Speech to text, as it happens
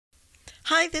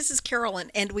Hi, this is Carolyn,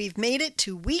 and we've made it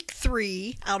to week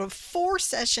 3 out of 4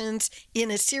 sessions in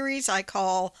a series I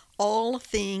call All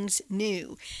Things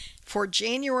New for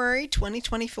January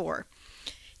 2024.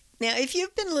 Now, if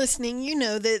you've been listening, you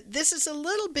know that this is a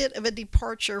little bit of a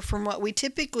departure from what we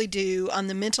typically do on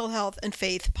the Mental Health and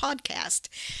Faith podcast,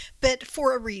 but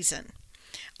for a reason.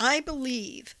 I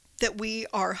believe that we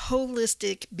are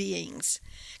holistic beings.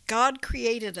 God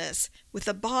created us with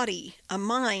a body, a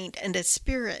mind, and a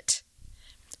spirit.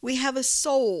 We have a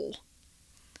soul.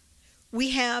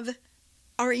 We have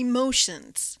our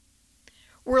emotions.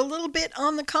 We're a little bit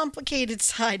on the complicated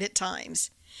side at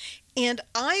times. And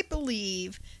I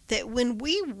believe that when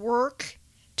we work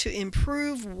to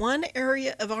improve one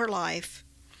area of our life,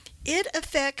 it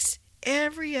affects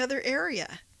every other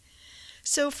area.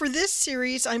 So for this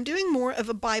series, I'm doing more of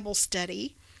a Bible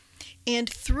study. And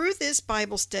through this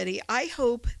Bible study, I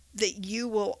hope that you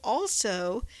will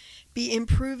also be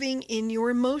improving in your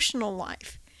emotional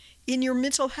life, in your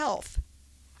mental health,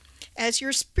 as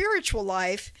your spiritual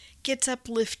life gets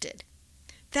uplifted.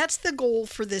 That's the goal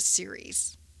for this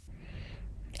series.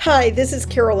 Hi, this is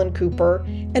Carolyn Cooper,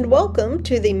 and welcome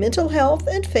to the Mental Health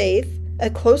and Faith, a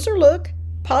Closer Look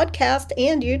podcast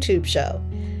and YouTube show.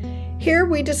 Here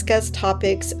we discuss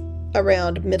topics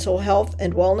around mental health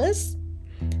and wellness,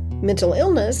 mental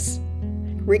illness,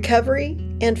 recovery,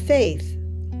 and faith,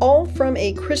 all from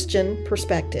a Christian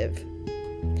perspective.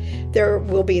 There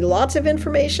will be lots of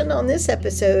information on this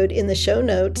episode in the show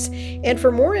notes, and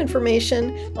for more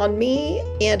information on me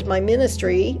and my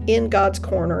ministry, In God's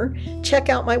Corner, check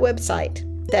out my website.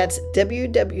 That's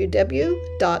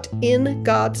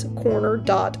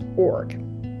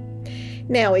www.ingodscorner.org.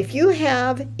 Now, if you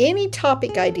have any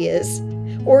topic ideas,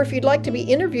 or if you'd like to be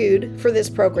interviewed for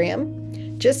this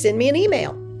program, just send me an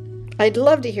email. I'd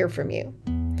love to hear from you.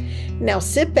 Now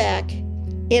sit back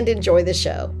and enjoy the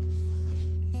show.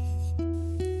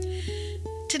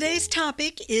 Today's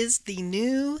topic is the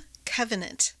New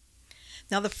Covenant.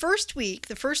 Now the first week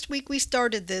we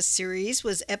started this series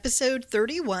was episode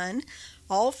 31,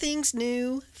 All Things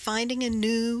New, Finding a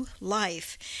New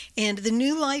Life. And the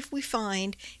new life we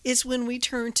find is when we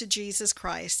turn to Jesus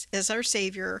Christ as our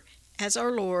Savior, as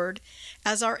our Lord,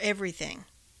 as our everything.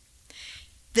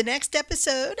 The next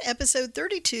episode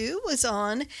 32, was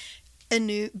on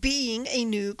being a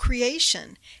new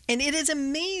creation. And it is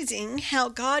amazing how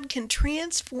God can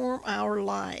transform our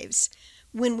lives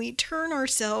when we turn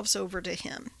ourselves over to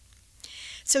Him.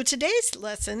 So today's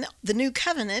lesson, the New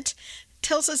Covenant,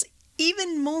 tells us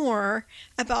even more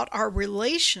about our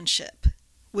relationship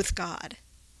with God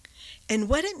and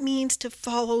what it means to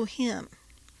follow Him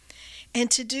and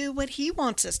to do what He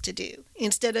wants us to do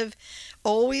instead of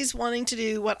always wanting to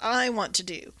do what I want to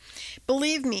do.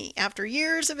 Believe me, after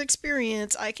years of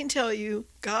experience, I can tell you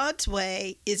God's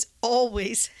way is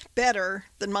always better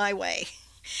than my way.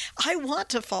 I want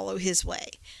to follow His way.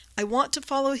 I want to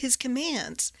follow His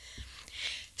commands.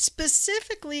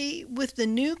 Specifically with the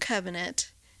New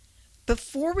Covenant,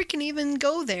 before we can even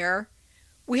go there,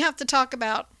 we have to talk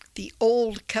about the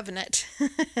Old Covenant.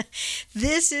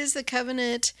 This is the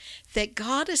covenant that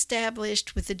God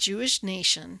established with the Jewish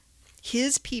nation,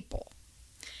 His people,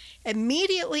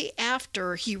 immediately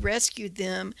after He rescued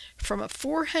them from a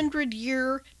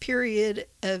 400-year period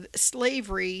of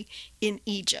slavery in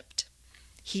Egypt.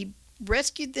 He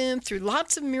rescued them through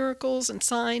lots of miracles and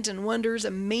signs and wonders,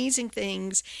 amazing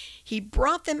things. He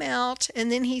brought them out, and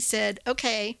then He said,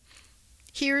 okay,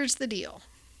 here's the deal.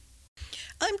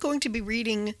 I'm going to be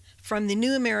reading from the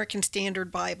New American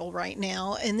Standard Bible right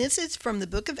now, and this is from the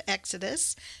book of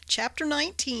Exodus, chapter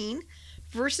 19,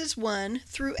 verses 1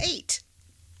 through 8.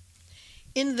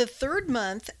 In the 3rd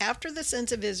month after the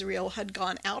sons of Israel had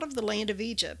gone out of the land of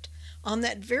Egypt, on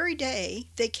that very day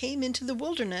they came into the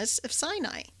wilderness of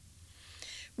Sinai.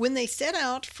 When they set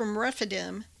out from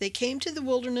Rephidim, they came to the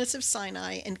wilderness of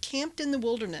Sinai and camped in the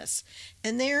wilderness,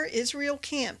 and there Israel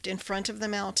camped in front of the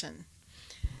mountain.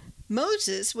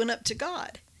 Moses went up to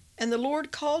God, and the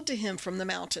Lord called to him from the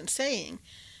mountain, saying,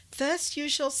 Thus you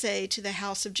shall say to the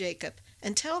house of Jacob,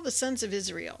 and tell the sons of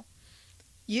Israel,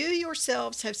 You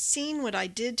yourselves have seen what I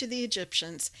did to the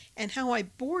Egyptians, and how I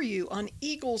bore you on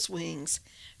eagle's wings,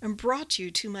 and brought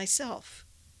you to myself.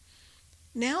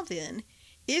 Now then,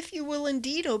 if you will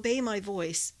indeed obey my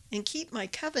voice, and keep my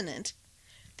covenant,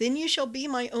 then you shall be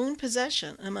my own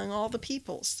possession among all the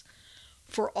peoples,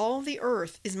 for all the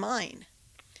earth is mine.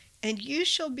 And you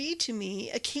shall be to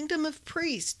me a kingdom of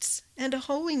priests and a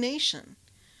holy nation.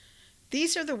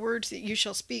 These are the words that you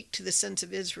shall speak to the sons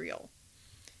of Israel.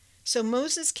 So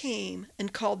Moses came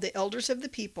and called the elders of the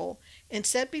people and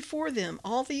set before them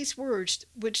all these words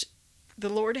which the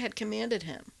Lord had commanded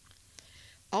him.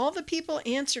 All the people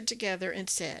answered together and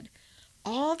said,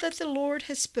 "All that the Lord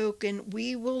has spoken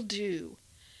we will do."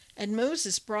 And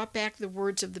Moses brought back the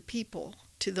words of the people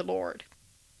to the Lord.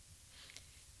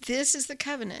 This is the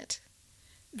covenant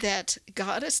that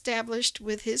God established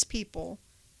with his people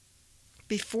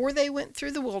before they went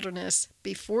through the wilderness,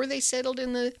 before they settled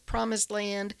in the promised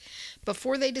land,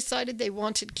 before they decided they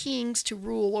wanted kings to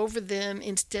rule over them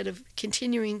instead of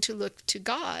continuing to look to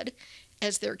God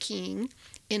as their king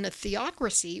in a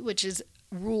theocracy, which is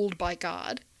ruled by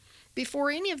God.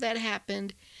 Before any of that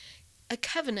happened, a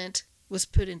covenant was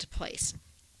put into place.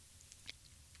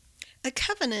 A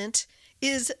covenant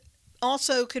is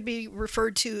also could be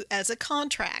referred to as a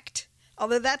contract,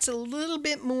 although that's a little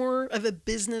bit more of a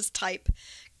business type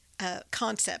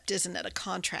concept, isn't it? A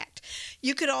contract.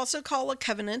 You could also call a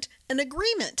covenant an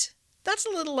agreement. That's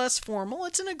a little less formal.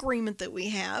 It's an agreement that we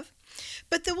have.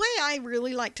 But the way I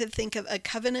really like to think of a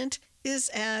covenant is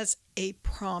as a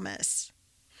promise.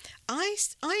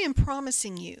 I am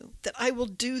promising you that I will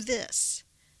do this.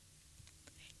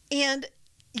 And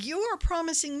you are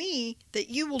promising me that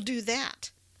you will do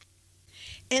that.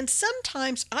 And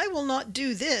sometimes I will not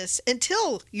do this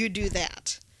until you do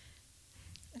that.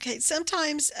 Okay,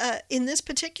 sometimes in this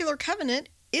particular covenant,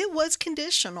 it was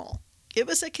conditional. It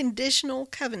was a conditional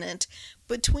covenant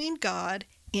between God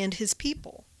and his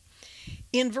people.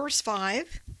 In verse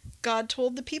 5, God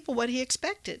told the people what he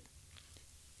expected.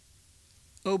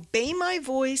 Obey my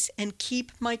voice and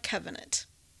keep my covenant.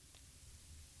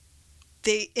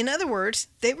 In other words,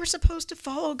 they were supposed to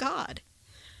follow God,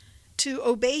 to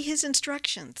obey his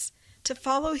instructions, to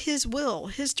follow his will,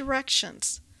 his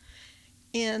directions.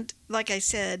 And like I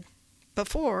said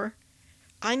before,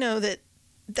 I know that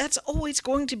that's always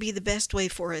going to be the best way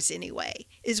for us anyway,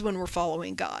 is when we're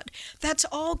following God. That's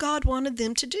all God wanted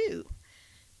them to do.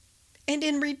 And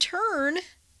in return,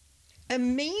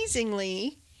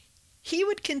 amazingly, he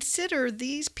would consider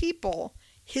these people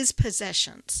his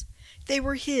possessions. They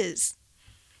were his.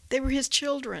 They were his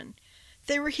children.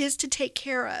 They were his to take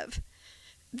care of.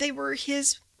 They were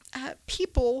his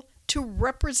people to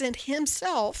represent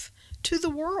himself to the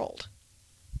world.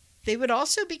 They would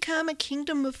also become a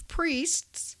kingdom of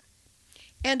priests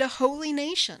and a holy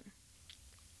nation.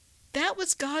 That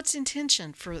was God's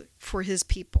intention for his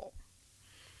people.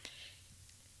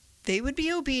 They would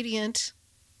be obedient,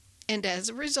 and as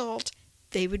a result,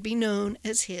 they would be known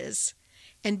as his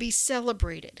and be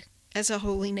celebrated as a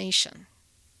holy nation.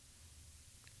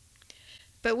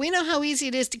 But we know how easy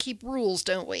it is to keep rules,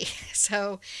 don't we?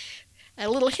 So, a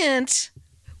little hint,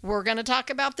 we're going to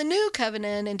talk about the new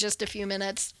covenant in just a few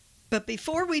minutes. But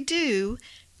before we do,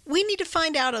 we need to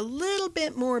find out a little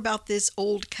bit more about this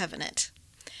old covenant.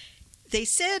 They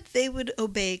said they would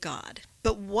obey God,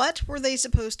 but what were they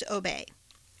supposed to obey?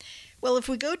 Well, if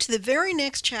we go to the very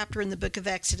next chapter in the book of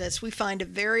Exodus, we find a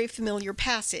very familiar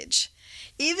passage.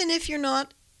 Even if you're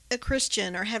not a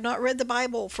Christian or have not read the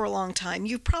Bible for a long time,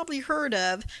 you've probably heard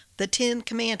of the 10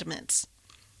 Commandments.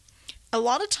 A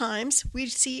lot of times we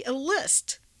see a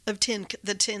list of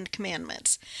the 10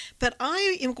 Commandments, but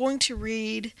I am going to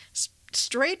read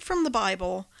straight from the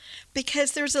Bible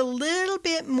because there's a little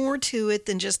bit more to it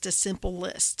than just a simple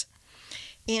list.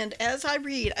 And as I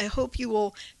read, I hope you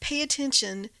will pay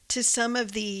attention to some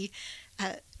of the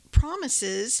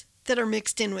promises that are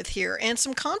mixed in with here and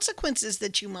some consequences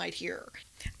that you might hear.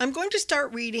 I'm going to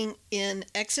start reading in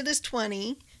Exodus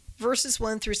 20, verses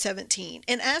 1 through 17.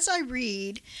 And as I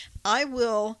read, I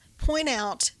will point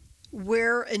out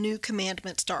where a new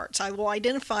commandment starts. I will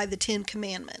identify the 10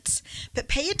 commandments. But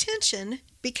pay attention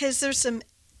because there's some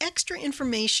extra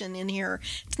information in here.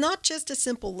 It's not just a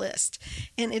simple list.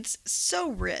 And it's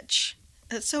so rich.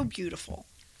 It's so beautiful.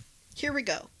 Here we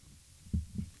go.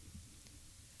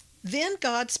 Then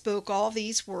God spoke all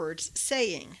these words,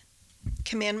 saying,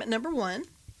 Commandment number 1,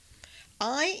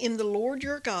 I am the Lord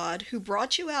your God who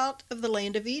brought you out of the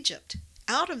land of Egypt,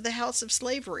 out of the house of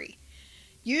slavery.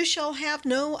 You shall have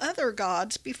no other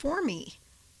gods before me.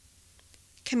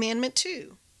 Commandment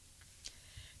 2,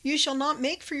 you shall not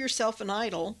make for yourself an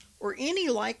idol or any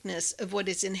likeness of what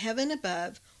is in heaven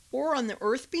above, or on the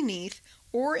earth beneath,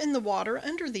 or in the water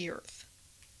under the earth.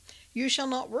 You shall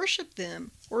not worship them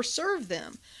or serve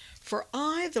them, for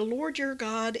I, the Lord your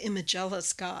God, am a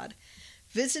jealous God,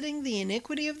 visiting the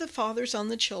iniquity of the fathers on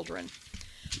the children,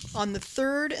 on the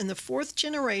third and the fourth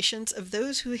generations of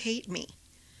those who hate me,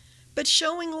 but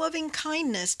showing loving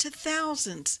kindness to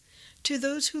thousands, to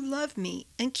those who love me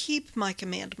and keep my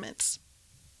commandments.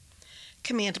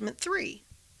 Commandment 3,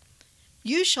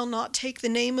 you shall not take the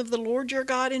name of the Lord your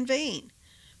God in vain,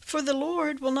 for the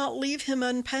Lord will not leave him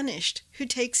unpunished who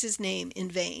takes his name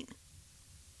in vain.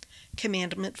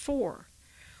 Commandment 4,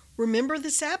 Remember the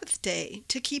Sabbath day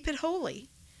to keep it holy.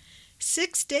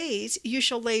 6 days you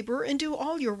shall labor and do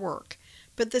all your work,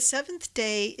 but the seventh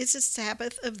day is the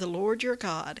Sabbath of the Lord your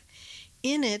God.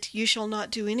 In it you shall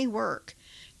not do any work,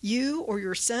 you or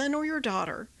your son or your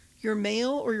daughter, your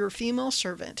male or your female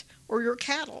servant, or your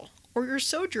cattle, or your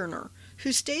sojourner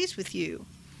who stays with you.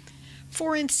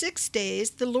 For in 6 days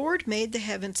the Lord made the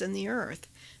heavens and the earth,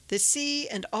 the sea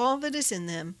and all that is in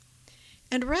them,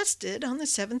 and rested on the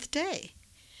seventh day.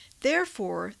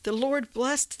 Therefore the Lord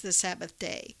blessed the Sabbath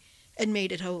day and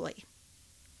made it holy.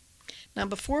 Now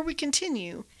before we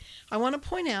continue, I want to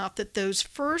point out that those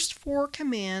first 4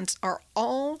 commands are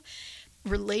all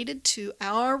related to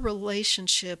our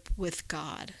relationship with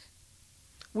God.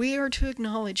 We are to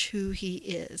acknowledge who He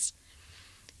is.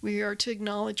 We are to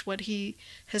acknowledge what He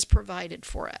has provided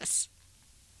for us.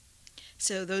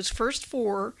 So those first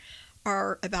 4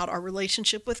 are about our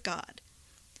relationship with God.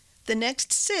 The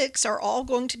next 6 are all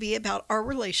going to be about our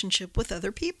relationship with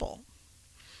other people.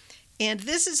 And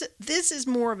this is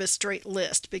more of a straight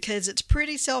list because it's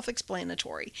pretty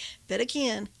self-explanatory. But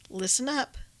again, listen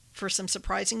up for some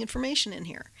surprising information in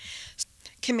here.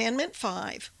 Commandment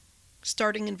 5,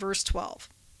 starting in verse 12.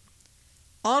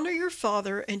 Honor your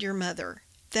father and your mother,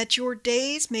 that your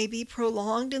days may be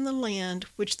prolonged in the land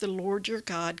which the Lord your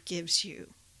God gives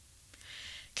you.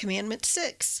 Commandment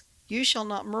 6, you shall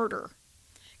not murder.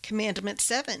 Commandment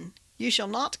 7, you shall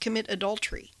not commit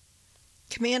adultery.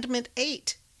 Commandment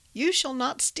 8, you shall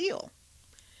not steal.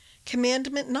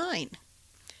 Commandment 9,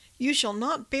 you shall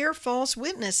not bear false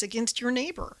witness against your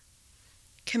neighbor.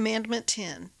 Commandment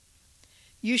 10,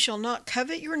 you shall not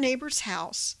covet your neighbor's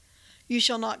house. You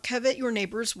shall not covet your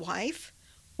neighbor's wife,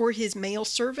 or his male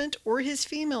servant, or his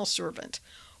female servant,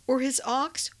 or his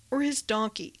ox, or his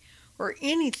donkey, or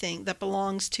anything that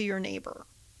belongs to your neighbor.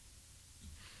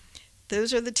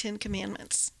 Those are the 10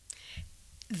 commandments.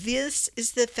 This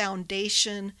is the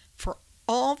foundation for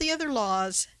all the other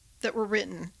laws that were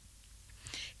written.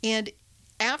 And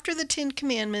after the 10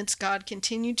 commandments, God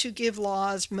continued to give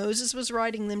laws. Moses was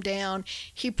writing them down.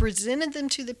 He presented them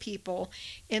to the people.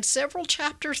 And several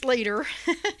chapters later,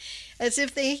 as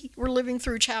if they were living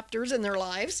through chapters in their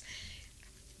lives,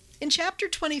 in chapter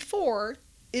 24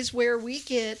 is where we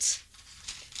get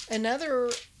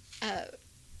another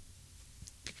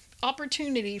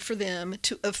opportunity for them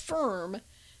to affirm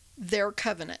their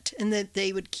covenant and that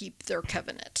they would keep their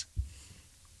covenant.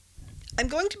 I'm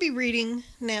going to be reading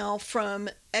now from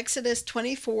Exodus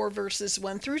 24 verses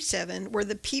 1 through 7, where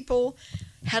the people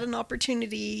had an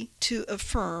opportunity to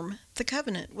affirm the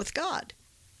covenant with God.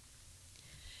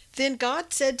 Then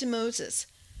God said to Moses,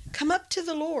 "Come up to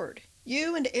the Lord,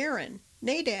 you and Aaron,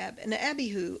 Nadab and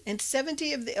Abihu, and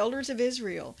 70 of the elders of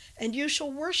Israel, and you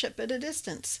shall worship at a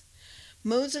distance.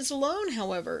 Moses alone,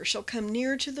 however, shall come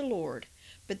near to the Lord,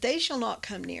 but they shall not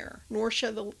come near, nor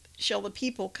shall the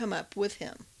people come up with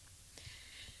him."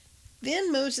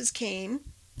 Then Moses came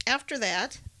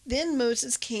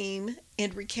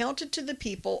and recounted to the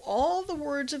people all the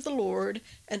words of the Lord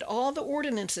and all the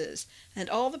ordinances, and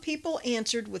all the people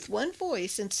answered with one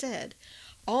voice and said,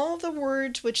 "All the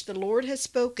words which the Lord has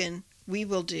spoken, we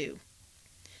will do."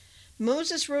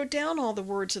 Moses wrote down all the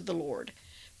words of the Lord.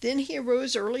 Then he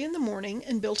arose early in the morning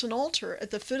and built an altar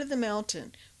at the foot of the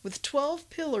mountain with 12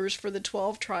 pillars for the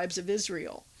 12 tribes of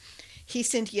Israel. He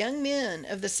sent young men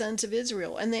of the sons of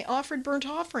Israel, and they offered burnt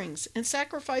offerings and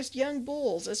sacrificed young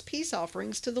bulls as peace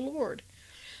offerings to the Lord.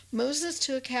 Moses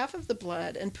took half of the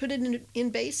blood and put it in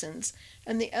basins,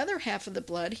 and the other half of the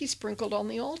blood he sprinkled on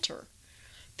the altar.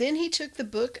 Then he took the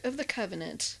book of the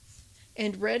covenant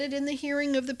and read it in the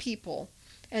hearing of the people,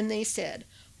 and they said,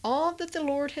 "All that the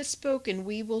Lord has spoken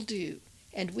we will do,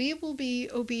 and we will be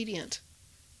obedient."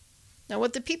 Now,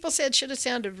 what the people said should have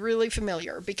sounded really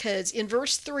familiar, because in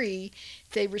verse 3,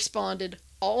 they responded,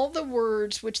 "All the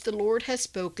words which the Lord has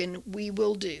spoken, we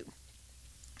will do."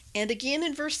 And again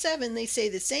in verse 7, they say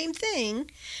the same thing,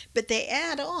 but they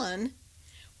add on,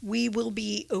 "We will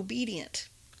be obedient."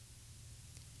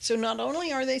 So not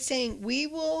only are they saying, "We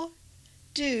will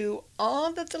do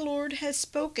all that the Lord has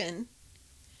spoken,"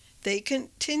 they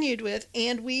continued with,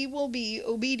 "and we will be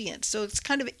obedient." So it's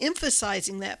kind of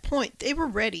emphasizing that point. They were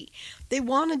ready. They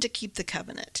wanted to keep the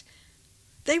covenant.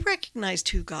 They recognized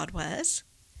who God was.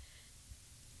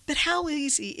 But how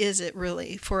easy is it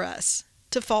really for us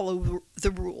to follow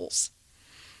the rules?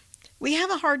 We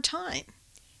have a hard time.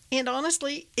 And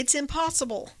honestly, it's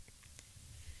impossible.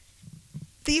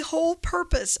 The whole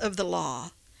purpose of the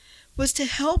law was to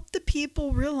help the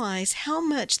people realize how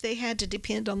much they had to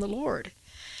depend on the Lord.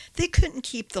 They couldn't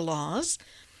keep the laws.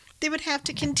 They would have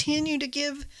to continue to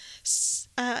give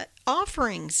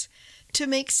offerings. to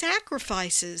make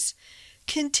sacrifices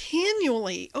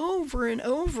continually over and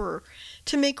over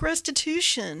to make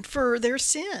restitution for their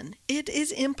sin. It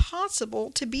is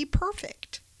impossible to be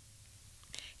perfect.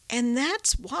 And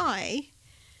that's why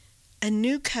a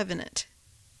new covenant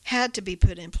had to be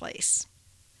put in place.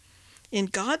 In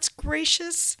God's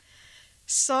gracious,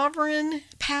 sovereign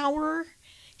power,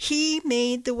 He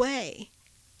made the way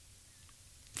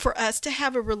for us to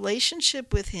have a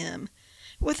relationship with Him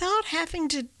without having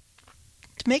to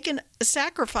make a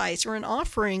sacrifice or an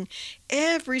offering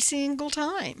every single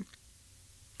time.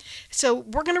 So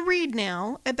we're going to read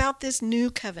now about this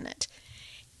new covenant.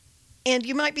 And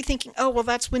you might be thinking, oh, well,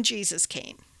 that's when Jesus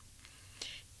came.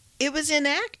 It was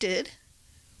enacted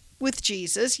with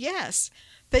Jesus, yes.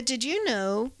 But did you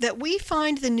know that we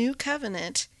find the new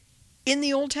covenant in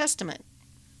the Old Testament?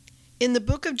 In the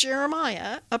book of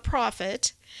Jeremiah, a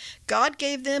prophet, God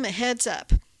gave them a heads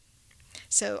up.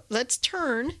 So let's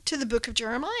turn to the book of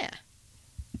Jeremiah.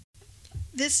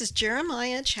 This is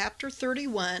Jeremiah chapter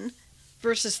 31,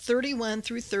 verses 31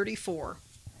 through 34.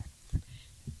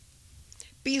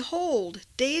 Behold,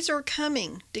 days are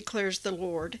coming, declares the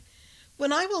Lord,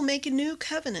 when I will make a new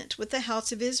covenant with the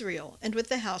house of Israel and with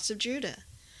the house of Judah.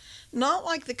 Not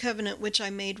like the covenant which I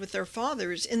made with their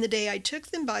fathers in the day I took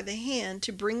them by the hand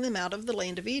to bring them out of the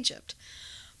land of Egypt,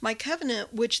 my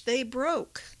covenant which they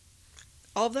broke,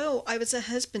 although I was a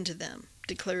husband to them,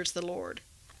 declares the Lord.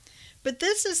 But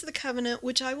this is the covenant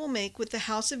which I will make with the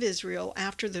house of Israel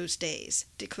after those days,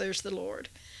 declares the Lord.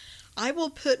 I will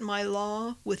put my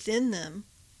law within them,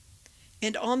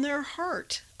 and on their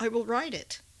heart I will write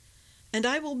it, and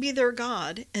I will be their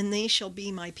God, and they shall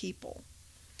be my people.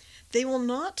 They will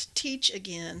not teach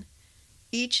again,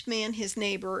 each man his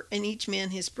neighbor and each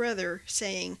man his brother,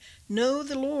 saying, Know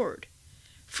the Lord,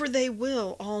 for they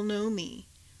will all know me,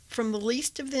 from the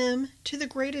least of them to the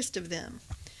greatest of them,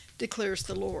 declares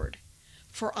the Lord.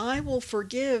 For I will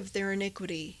forgive their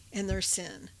iniquity and their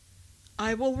sin.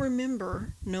 I will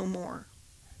remember no more.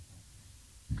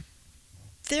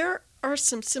 There are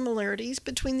some similarities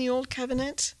between the Old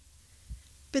Covenant,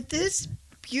 but this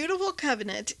beautiful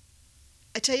covenant,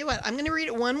 I tell you what, I'm going to read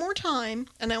it one more time,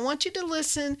 and I want you to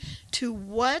listen to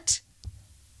what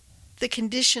the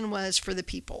condition was for the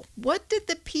people. What did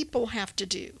the people have to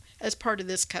do as part of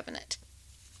this covenant?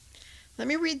 Let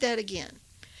me read that again.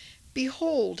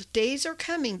 Behold, days are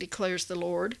coming, declares the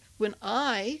Lord, when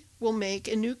I will make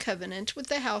a new covenant with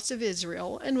the house of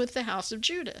Israel and with the house of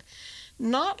Judah,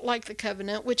 not like the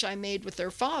covenant which I made with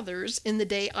their fathers in the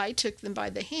day I took them by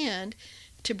the hand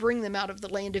to bring them out of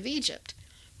the land of Egypt,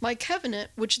 my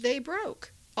covenant which they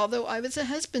broke, although I was a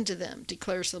husband to them,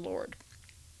 declares the Lord.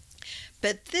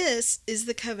 But this is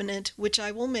the covenant which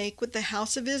I will make with the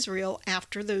house of Israel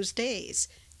after those days,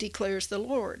 declares the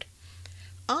Lord.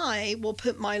 I will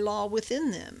put my law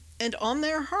within them, and on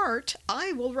their heart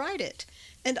I will write it,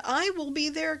 and I will be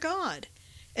their God,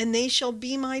 and they shall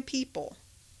be my people.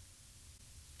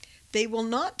 They will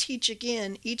not teach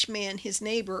again each man his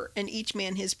neighbor and each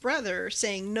man his brother,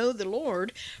 saying, Know the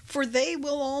Lord, for they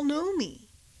will all know me,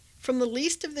 from the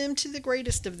least of them to the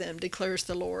greatest of them, declares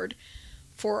the Lord.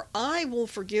 For I will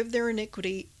forgive their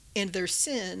iniquity, and their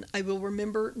sin I will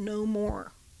remember no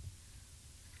more.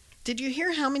 Did you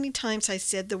hear how many times I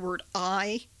said the word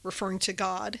I, referring to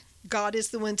God? God is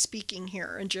the one speaking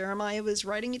here, and Jeremiah was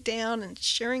writing it down and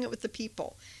sharing it with the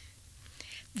people.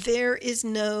 There is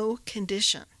no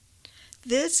condition.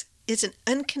 This is an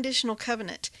unconditional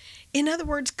covenant. In other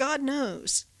words, God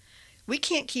knows we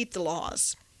can't keep the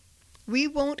laws. We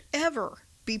won't ever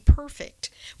be perfect.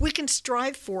 We can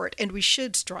strive for it, and we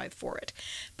should strive for it,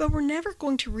 but we're never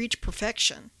going to reach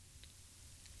perfection.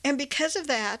 And because of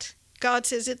that, God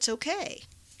says it's okay.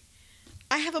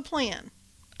 I have a plan.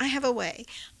 I have a way.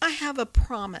 I have a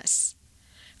promise.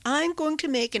 I'm going to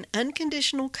make an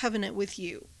unconditional covenant with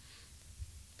you.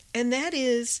 And that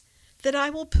is that I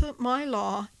will put my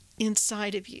law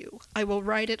inside of you. I will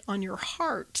write it on your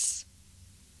hearts.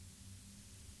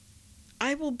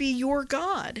 I will be your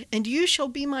God, and you shall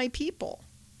be my people.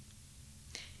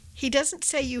 He doesn't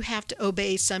say you have to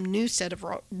obey some new set of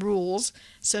rules,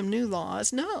 some new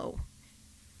laws. No.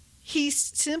 He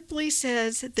simply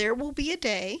says that there will be a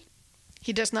day.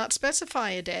 He does not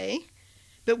specify a day,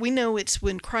 but we know it's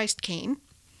when Christ came.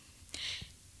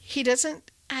 He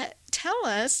doesn't tell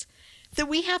us that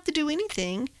we have to do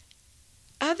anything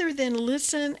other than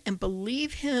listen and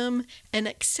believe Him and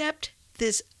accept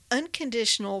this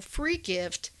unconditional free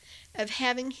gift of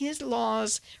having His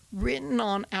laws written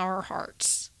on our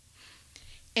hearts.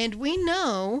 And we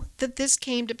know that this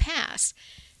came to pass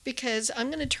because I'm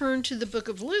going to turn to the book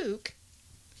of Luke.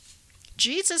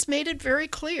 Jesus made it very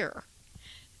clear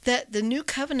that the new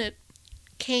covenant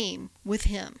came with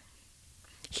him.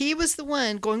 He was the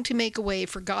one going to make a way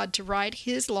for God to write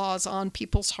his laws on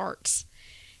people's hearts.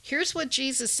 Here's what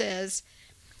Jesus says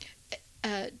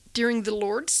during the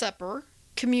Lord's Supper,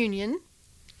 communion.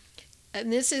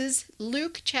 And this is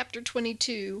Luke chapter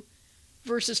 22,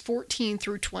 verses 14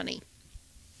 through 20.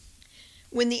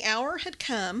 When the hour had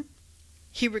come,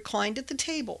 he reclined at the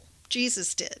table,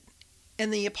 Jesus did,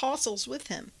 and the apostles with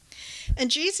him.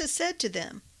 And Jesus said to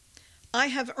them, I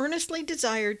have earnestly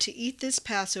desired to eat this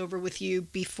Passover with you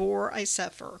before I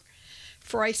suffer.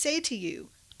 For I say to you,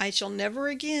 I shall never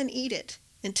again eat it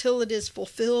until it is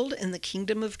fulfilled in the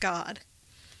kingdom of God.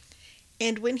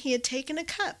 And when he had taken a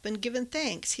cup and given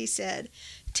thanks, he said,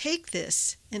 Take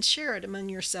this and share it among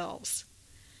yourselves.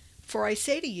 For I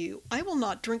say to you, I will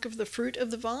not drink of the fruit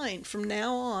of the vine from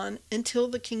now on until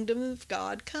the kingdom of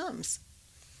God comes.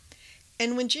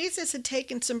 And when Jesus had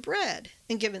taken some bread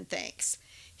and given thanks,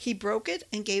 he broke it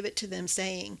and gave it to them,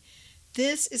 saying,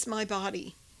 This is my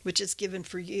body, which is given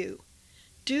for you.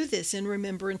 Do this in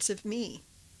remembrance of me.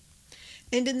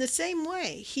 And in the same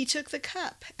way he took the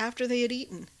cup after they had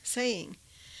eaten, saying,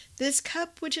 This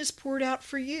cup which is poured out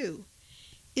for you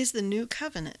is the new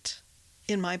covenant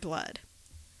in my blood.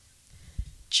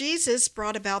 Jesus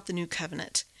brought about the new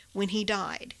covenant when he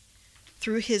died,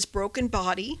 through his broken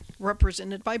body,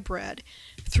 represented by bread,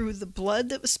 through the blood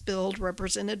that was spilled,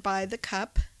 represented by the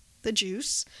cup, the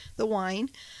juice, the wine.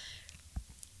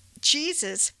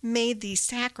 Jesus made the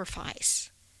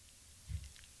sacrifice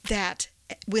that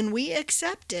when we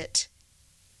accept it,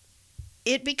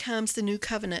 it becomes the new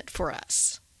covenant for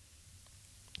us.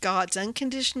 God's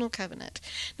unconditional covenant.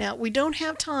 Now, we don't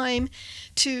have time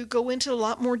to go into a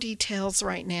lot more details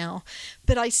right now,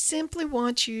 but I simply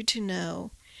want you to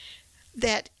know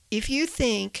that if you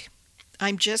think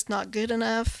I'm just not good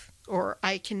enough, or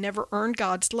I can never earn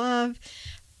God's love,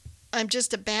 I'm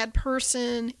just a bad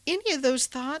person, any of those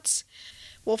thoughts,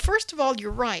 well, first of all,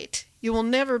 you're right. You will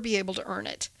never be able to earn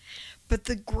it. But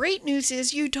the great news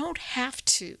is you don't have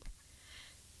to.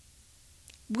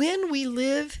 When we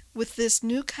live with this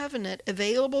new covenant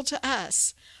available to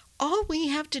us, all we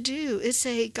have to do is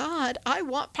say, God, I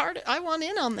want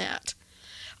in on that.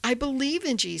 I believe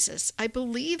in Jesus. I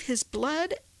believe his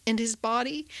blood and his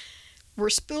body were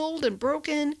spilled and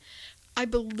broken. I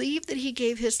believe that he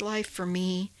gave his life for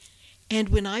me. And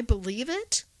when I believe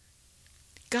it,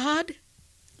 God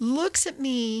looks at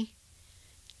me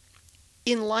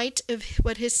in light of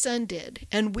what his son did,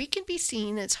 and we can be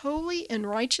seen as holy and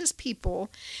righteous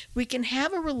people. We can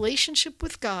have a relationship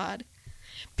with God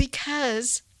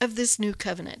because of this new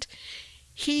covenant.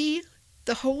 He,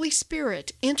 the Holy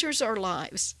Spirit, enters our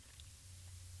lives.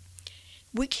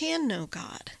 We can know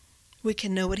God. We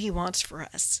can know what he wants for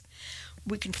us.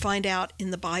 We can find out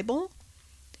in the Bible,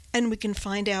 and we can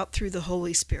find out through the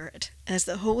Holy Spirit as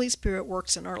the Holy Spirit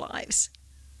works in our lives.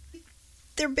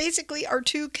 There basically are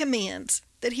two commands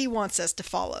that he wants us to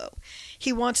follow.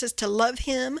 He wants us to love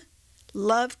him,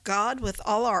 love God with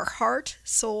all our heart,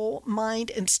 soul, mind,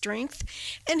 and strength.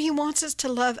 And he wants us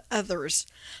to love others,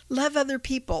 love other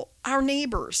people, our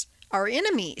neighbors, our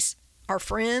enemies, our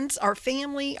friends, our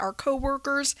family, our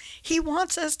co-workers. He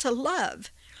wants us to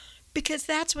love because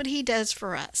that's what he does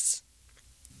for us.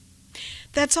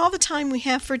 That's all the time we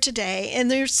have for today,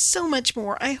 and there's so much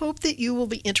more. I hope that you will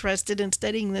be interested in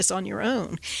studying this on your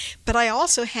own. But I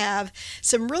also have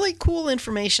some really cool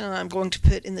information I'm going to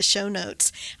put in the show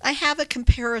notes. I have a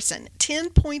comparison,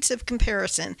 10 points of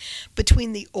comparison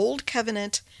between the Old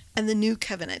Covenant and the New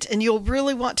Covenant, and you'll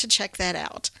really want to check that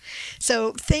out.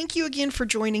 So thank you again for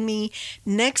joining me.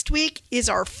 Next week is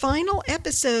our final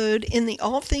episode in the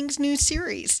All Things New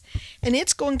series, and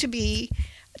it's going to be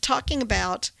talking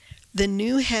about the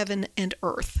new heaven and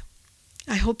earth.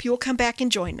 I hope you'll come back and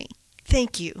join me.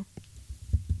 Thank you.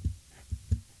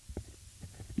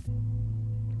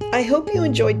 I hope you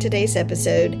enjoyed today's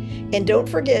episode, and don't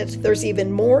forget there's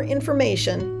even more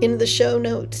information in the show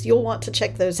notes. You'll want to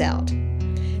check those out.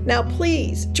 Now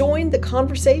please join the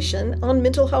conversation on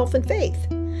mental health and faith.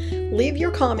 Leave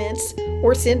your comments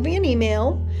or send me an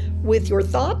email with your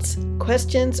thoughts,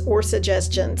 questions, or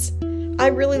suggestions. I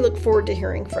really look forward to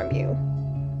hearing from you.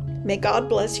 May God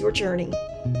bless your journey.